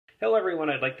Hello everyone,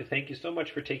 I'd like to thank you so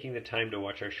much for taking the time to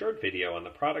watch our short video on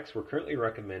the products we're currently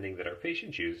recommending that our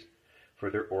patients use for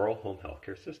their oral home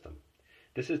healthcare system.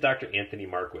 This is Dr. Anthony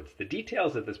Markiewicz. The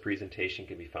details of this presentation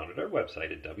can be found at our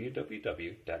website at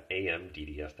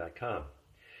www.amdds.com.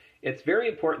 It's very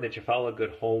important that you follow a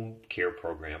good home care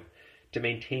program to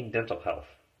maintain dental health.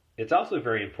 It's also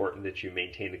very important that you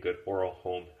maintain a good oral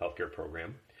home healthcare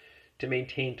program to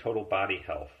maintain total body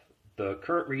health. The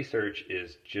current research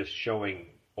is just showing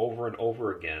over and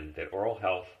over again that oral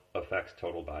health affects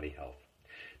total body health.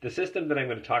 The system that I'm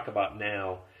going to talk about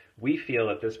now, we feel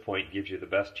at this point gives you the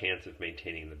best chance of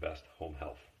maintaining the best home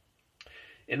health.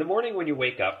 In the morning when you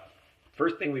wake up,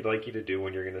 first thing we'd like you to do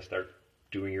when you're going to start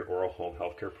doing your oral home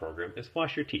healthcare program is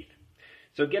floss your teeth.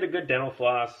 So get a good dental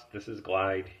floss. This is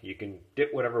Glide. You can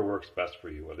dip whatever works best for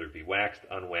you, whether it be waxed,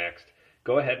 unwaxed.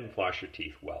 Go ahead and floss your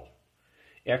teeth well.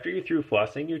 After you're through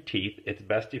flossing your teeth, it's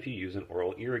best if you use an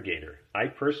oral irrigator. I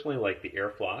personally like the Air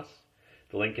Floss.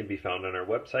 The link can be found on our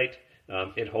website.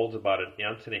 It holds about 1.5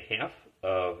 ounces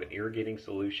of an irrigating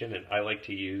solution, and I like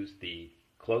to use the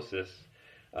closest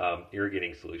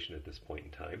irrigating solution at this point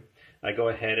in time. I go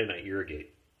ahead and I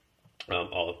irrigate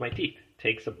all of my teeth. It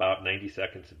takes about 90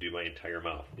 seconds to do my entire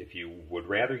mouth. If you would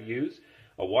rather use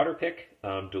a water pick,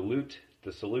 dilute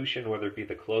the solution, whether it be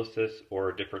the closest or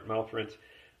a different mouth rinse,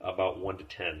 about 1 to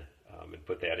 10, and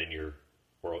put that in your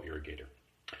oral irrigator.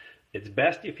 It's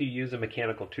best if you use a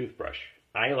mechanical toothbrush.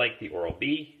 I like the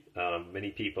Oral-B.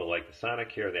 Many people like the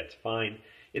Sonicare. That's fine.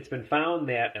 It's been found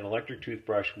that an electric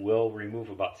toothbrush will remove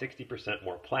about 60%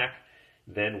 more plaque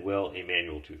than will a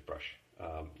manual toothbrush.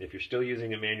 If you're still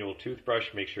using a manual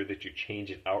toothbrush, make sure that you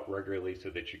change it out regularly so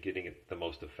that you're getting the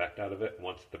most effect out of it.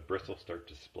 Once the bristles start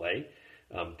to splay,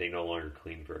 they no longer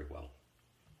clean very well.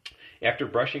 After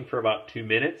brushing for about 2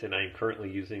 minutes, and I'm currently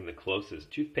using the closest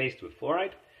toothpaste with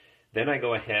fluoride, then I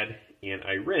go ahead and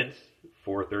I rinse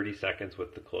for 30 seconds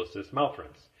with the closest mouth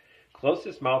rinse.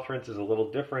 Closest mouth rinse is a little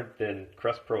different than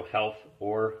Crest Pro Health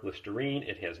or Listerine.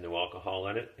 It has no alcohol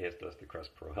in it, as does the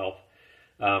Crest Pro Health.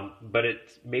 But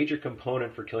its major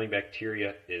component for killing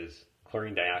bacteria is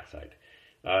chlorine dioxide.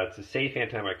 It's a safe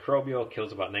antimicrobial,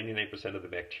 kills about 99% of the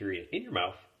bacteria in your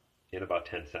mouth in about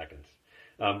 10 seconds.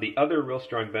 The other real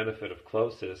strong benefit of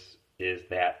Closest is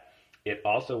that it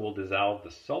also will dissolve the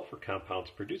sulfur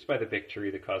compounds produced by the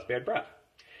bacteria that cause bad breath.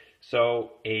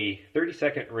 So a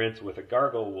 30-second rinse with a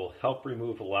gargle will help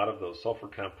remove a lot of those sulfur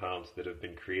compounds that have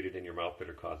been created in your mouth that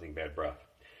are causing bad breath.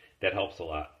 That helps a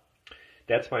lot.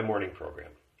 That's my morning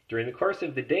program. During the course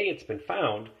of the day, it's been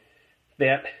found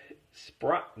that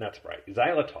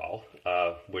xylitol,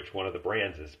 which one of the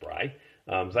brands is Spry.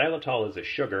 Xylitol is a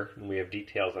sugar, and we have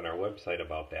details on our website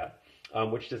about that,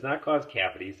 which does not cause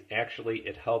cavities. Actually,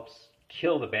 it helps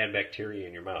kill the bad bacteria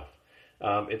in your mouth.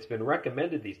 It's been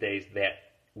recommended these days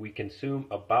that we consume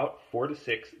about 4 to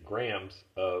 6 grams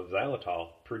of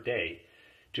xylitol per day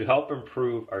to help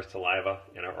improve our saliva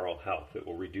and our oral health. It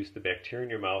will reduce the bacteria in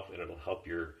your mouth, and it'll help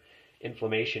your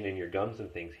inflammation in your gums and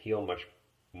things heal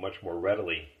much more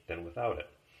readily than without it.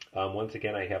 Once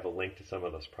again, I have a link to some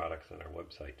of those products on our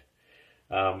website.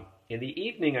 In the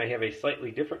evening, I have a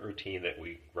slightly different routine that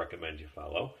we recommend you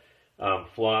follow.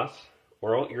 Floss,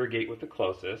 oral irrigate with the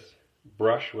closest,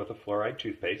 brush with a fluoride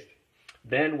toothpaste.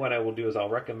 Then what I will do is I'll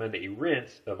recommend a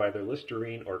rinse of either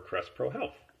Listerine or Crest Pro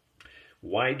Health.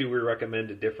 Why do we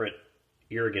recommend a different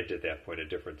irrigant at that point, a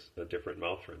different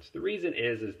mouth rinse? The reason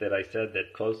is that I said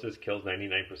that closest kills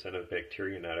 99% of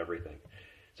bacteria, not everything.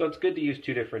 So it's good to use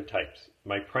 2 different types.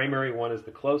 My primary one is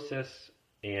the closest,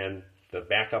 and the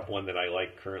backup one that I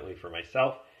like currently for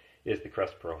myself is the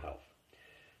Crest Pro Health.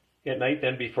 At night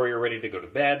then, before you're ready to go to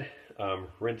bed,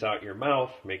 rinse out your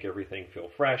mouth, make everything feel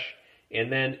fresh,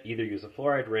 and then either use a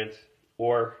fluoride rinse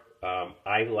or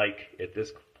I like, at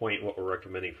this point, what we're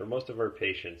recommending for most of our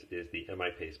patients is the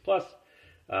MI-Pace Plus,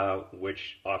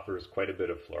 which offers quite a bit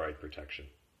of fluoride protection.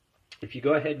 If you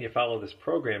go ahead and you follow this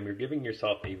program, you're giving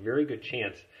yourself a very good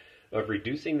chance of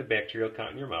reducing the bacterial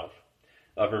count in your mouth,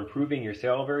 of improving your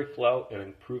salivary flow and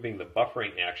improving the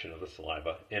buffering action of the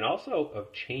saliva, and also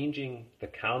of changing the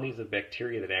colonies of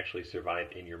bacteria that actually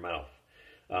survive in your mouth.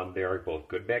 There are both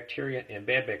good bacteria and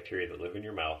bad bacteria that live in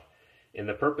your mouth, and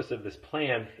the purpose of this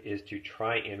plan is to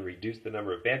try and reduce the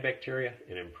number of bad bacteria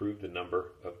and improve the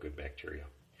number of good bacteria.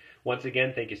 Once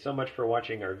again, thank you so much for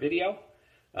watching our video.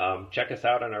 Check us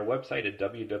out on our website at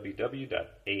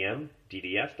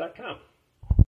www.amdds.com.